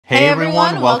Hey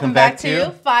everyone, welcome back to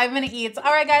 5 Minute Eats.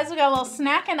 All right guys, we got a little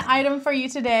snack and item for you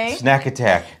today. Snack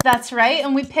Attack. That's right,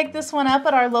 and we picked this one up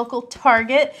at our local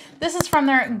Target. This is from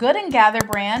their Good & Gather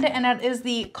brand, and it is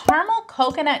the Caramel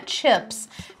Coconut Chips.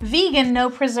 Vegan, no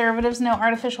preservatives, no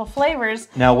artificial flavors.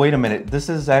 Now wait a minute, this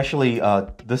is actually,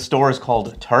 this store is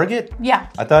called Target? Yeah.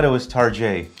 I thought it was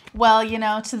Target. Well, you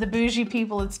know, to the bougie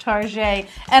people, it's Target.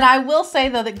 And I will say,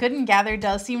 though, that Good & Gather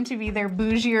does seem to be their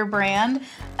bougier brand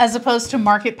as opposed to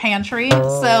Market Pantry.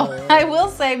 So I will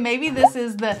say maybe this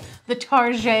is the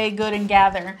Target Good &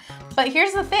 Gather. But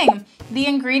here's the thing. The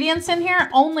ingredients in here,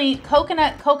 only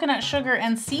coconut sugar,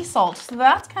 and sea salt. So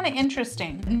that's kind of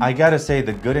interesting. I gotta say,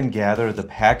 the Good & Gather, the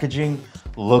packaging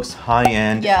looks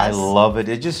high-end. Yes. I love it.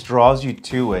 It just draws you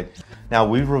to it. Now,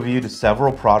 we've reviewed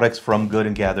several products from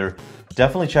Good & Gather.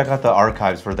 Definitely check out the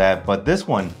archives for that. But this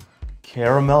one,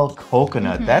 caramel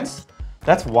coconut, that's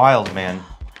wild, man.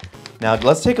 Now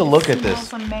let's take a look at this.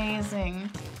 That's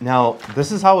amazing. Now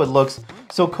this is how it looks.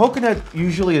 So coconut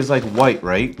usually is like white,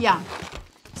 right? Yeah.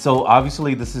 So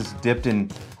obviously this is dipped in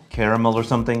caramel or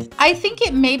something. I think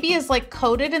it maybe is like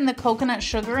coated in the coconut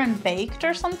sugar and baked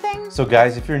or something. So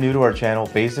guys, if you're new to our channel,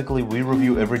 basically we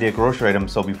review everyday grocery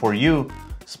items. So before you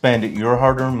spend your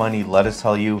hard-earned money, let us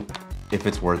tell you if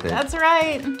it's worth it. That's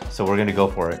right. So we're gonna go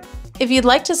for it. If you'd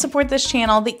like to support this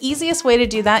channel, the easiest way to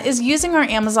do that is using our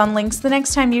Amazon links the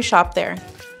next time you shop there.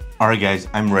 All right guys,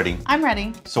 I'm ready. I'm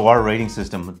ready. So our rating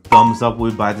system, thumbs up, we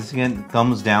would buy this again.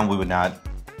 Thumbs down, we would not.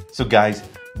 So guys,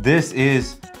 this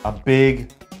is a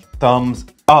big thumbs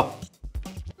up.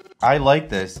 I like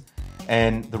this.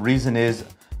 And the reason is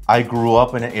I grew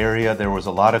up in an area, there was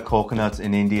a lot of coconuts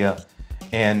in India.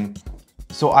 And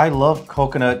so I love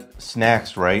coconut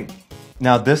snacks, right?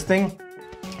 Now this thing,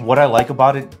 what I like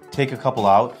about it, take a couple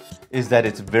out, is that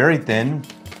it's very thin.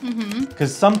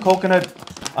 Because some coconut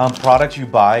products you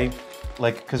buy,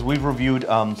 like, because we've reviewed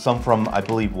some from, I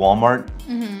believe, Walmart,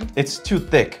 it's too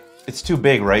thick. It's too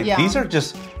big, right? Yeah. These are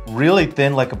just really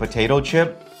thin, like a potato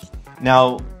chip.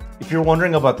 Now, if you're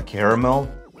wondering about the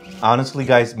caramel, honestly,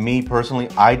 guys, me personally,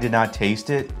 I did not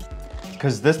taste it.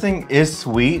 Because this thing is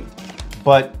sweet,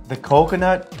 but the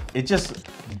coconut, it just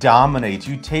dominates.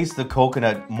 You taste the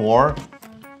coconut more.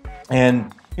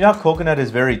 And you know how coconut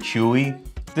is very chewy?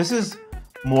 This is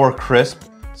more crisp,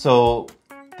 so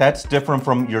that's different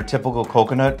from your typical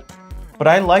coconut. But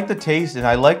I like the taste and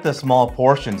I like the small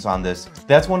portions on this.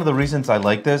 That's one of the reasons I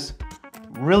like this.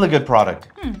 Really good product.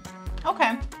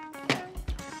 Okay.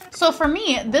 So for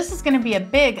me, this is gonna be a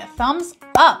big thumbs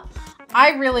up.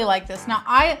 I really like this. Now,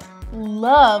 I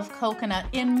love coconut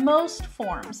in most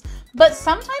forms, but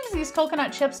sometimes these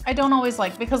coconut chips I don't always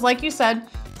like because, like you said,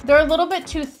 they're a little bit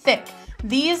too thick.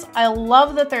 These, I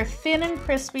love that they're thin and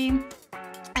crispy,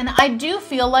 and I do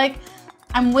feel like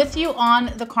I'm with you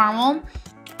on the caramel.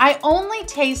 I only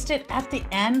taste it at the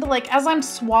end, like as I'm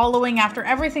swallowing after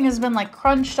everything has been like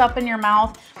crunched up in your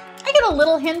mouth. I get a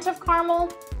little hint of caramel,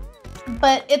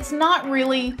 but it's not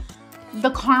really the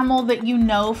caramel that you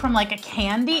know from like a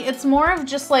candy. It's more of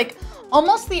just like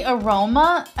almost the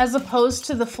aroma as opposed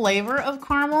to the flavor of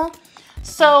caramel.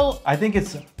 So I think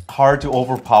it's hard to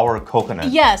overpower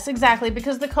coconut. Yes, exactly,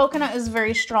 because the coconut is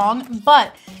very strong,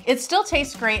 but it still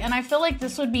tastes great. And I feel like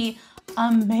this would be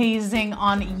amazing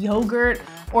on yogurt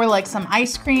or like some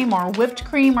ice cream or whipped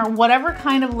cream or whatever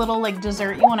kind of little like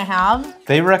dessert you want to have.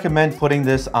 They recommend putting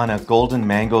this on a golden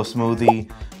mango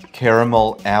smoothie,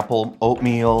 caramel apple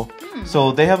oatmeal.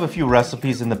 So they have a few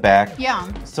recipes in the back. Yeah.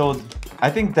 So I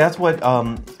think that's what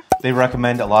they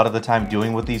recommend a lot of the time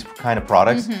doing with these kind of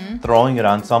products, throwing it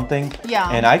on something. Yeah.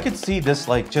 And I could see this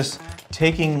like just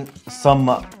taking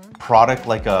some product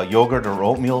like a yogurt or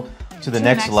oatmeal to the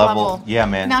next level. Yeah,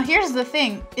 man. Now here's the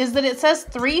thing, is that it says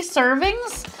 3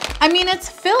 servings. I mean, it's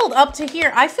filled up to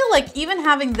here. I feel like even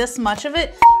having this much of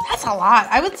it, that's a lot.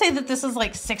 I would say that this is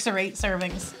like 6 or 8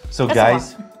 servings. So That's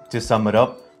guys, to sum it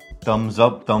up, thumbs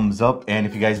up, thumbs up. And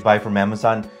if you guys buy from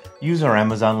Amazon, use our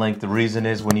Amazon link. The reason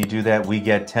is when you do that, we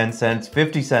get 10 cents,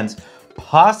 50 cents,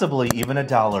 possibly even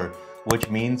 $1, which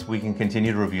means we can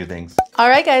continue to review things. All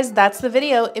right, guys, that's the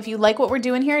video. If you like what we're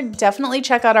doing here, definitely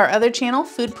check out our other channel,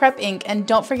 Food Prep Inc. And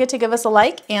don't forget to give us a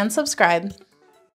like and subscribe.